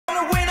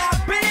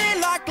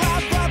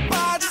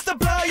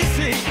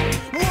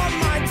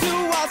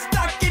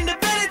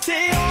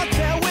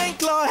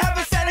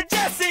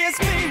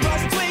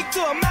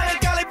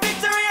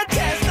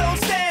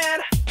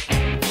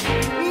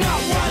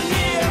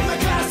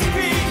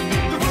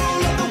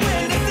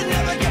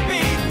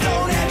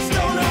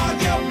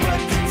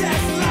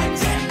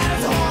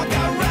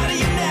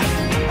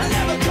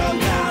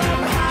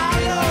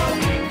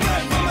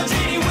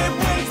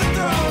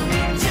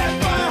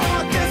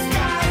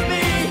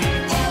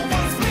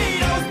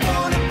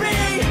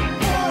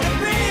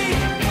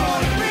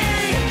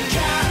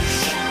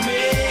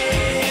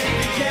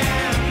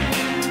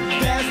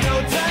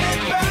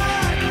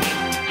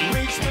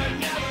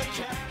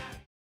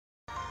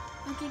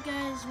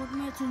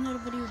another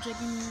video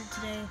checking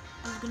today.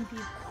 This is going to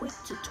be a quick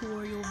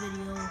tutorial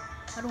video.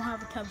 I don't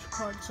have a capture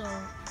card, so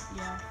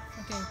yeah.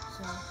 Okay,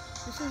 so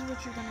this is what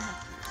you're going to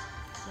have to do.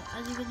 So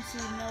as you can see,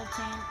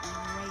 meltan is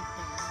right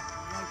there.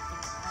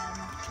 I'm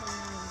going to show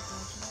you really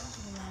close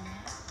to that.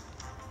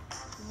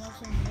 The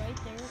meltan is right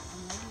there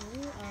and right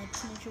here.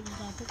 To make sure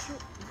there's not a picture,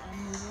 I'm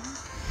moving.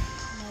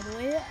 Now the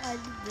way I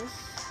did this,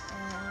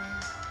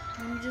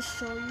 let me just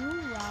show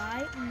you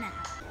right now.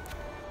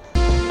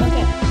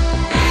 Okay.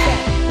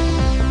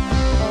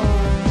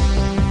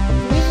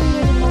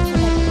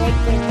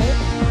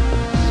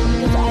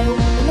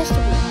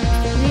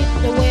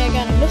 The way I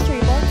got a mystery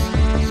box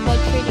is by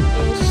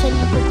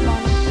sending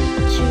Pokemon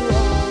to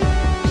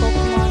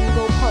Pokemon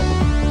Go Park.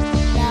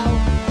 Now,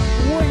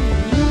 warning,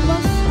 you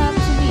must have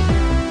to be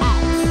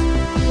at.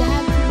 You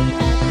have to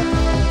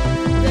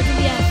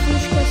be at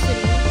Fushka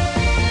City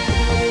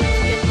in order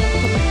to get the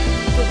Pokemon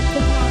Go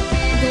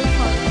Park. It could be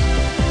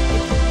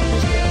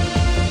mystery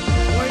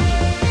or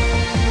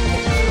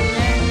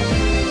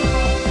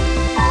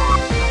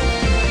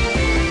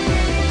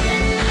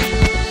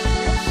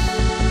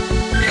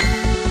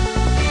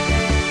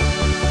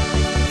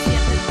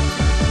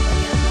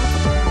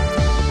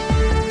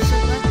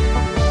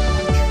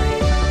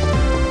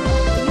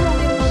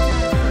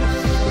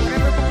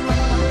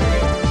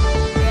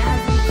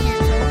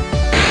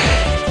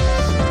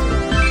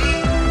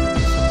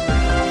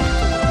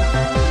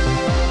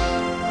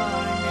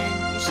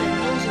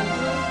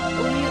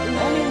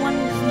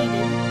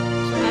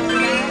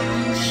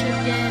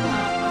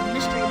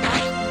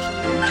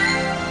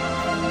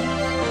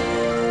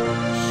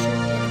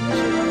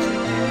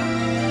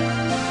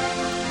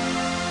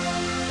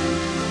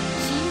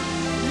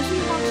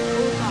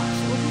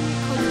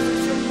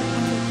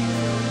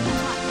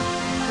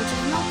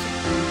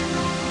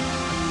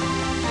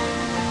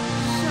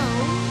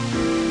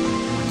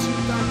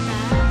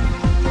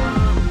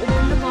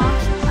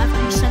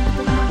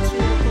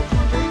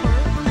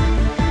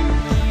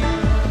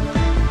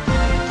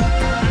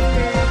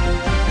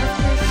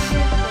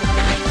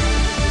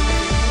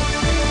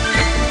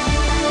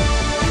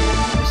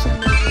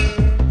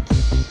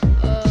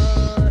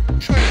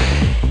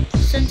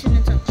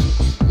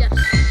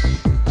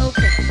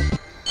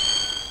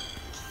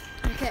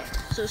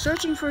So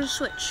searching for a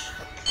switch.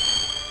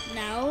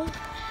 Now,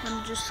 let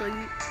me just show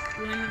you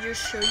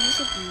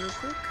something real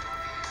quick.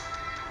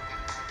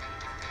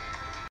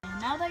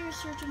 Now that you're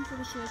searching for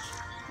the switch,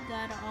 you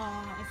gotta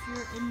if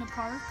you're in the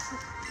park,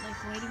 like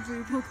waiting for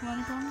your Pokemon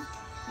to come,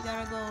 you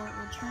gotta go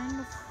return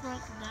the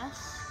front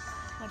desk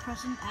by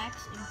pressing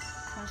X and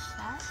press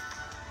that.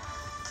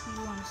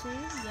 You wanna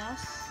save?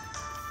 Yes.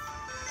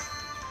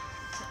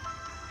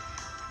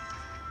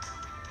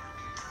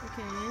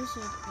 Okay,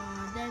 so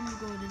then you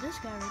go to this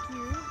guy right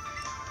here,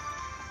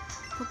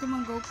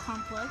 Pokemon Go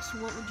Complex.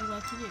 What would you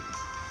like to do?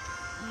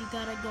 You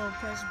gotta go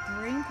press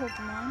Bring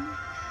Pokemon,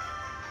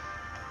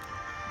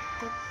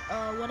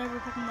 whatever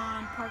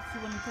Pokemon park you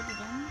want to put it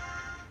in,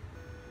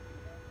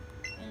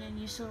 and then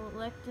you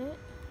select it,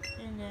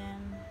 and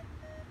then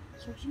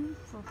searching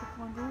for a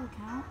Pokemon Go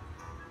account,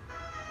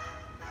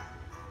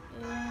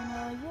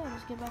 and yeah,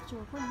 let's get back to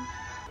recording.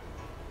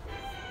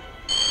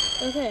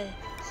 Okay,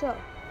 so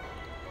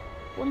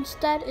once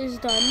that is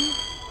done,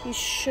 you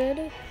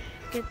should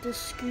get this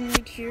screen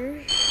right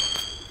here.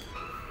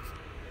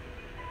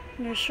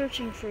 And they're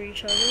searching for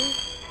each other.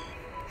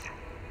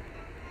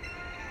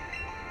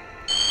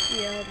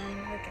 Yeah, hold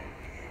on, okay.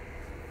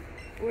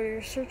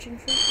 We're searching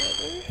for each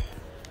other.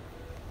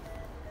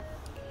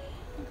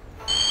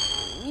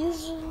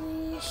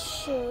 Usually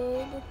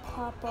should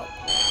pop up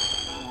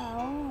now. I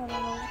don't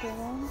know what's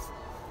going on.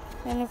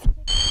 And if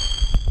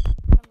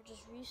remember,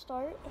 just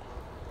restart.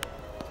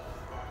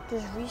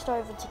 Just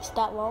restart if it takes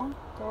that long.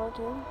 Go right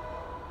here.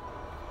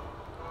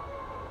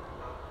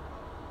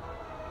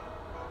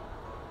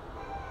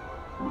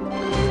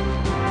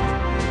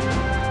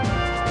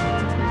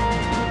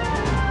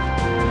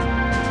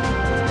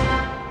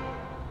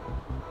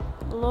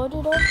 Load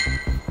it up.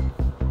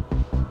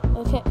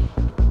 Okay.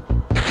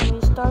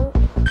 Restart.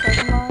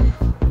 Pokemon.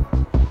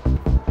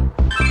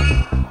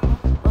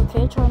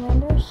 Okay,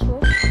 Charmander.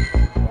 Switch.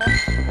 Yes.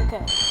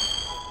 Okay.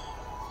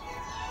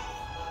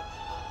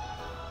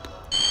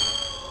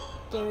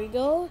 There we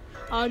go.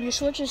 On your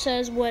switch it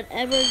says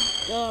whatever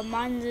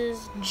mine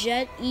is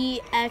Jet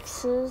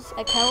EX's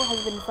account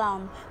has been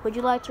found. Would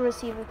you like to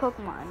receive a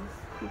Pokemon?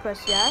 You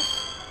press yes.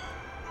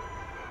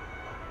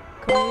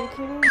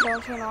 Communicating,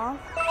 don't turn off.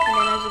 And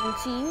then as you can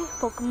see,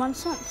 Pokemon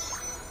sent.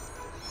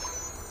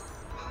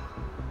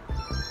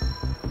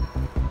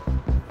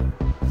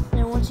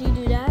 And once you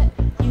do that,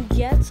 you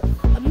get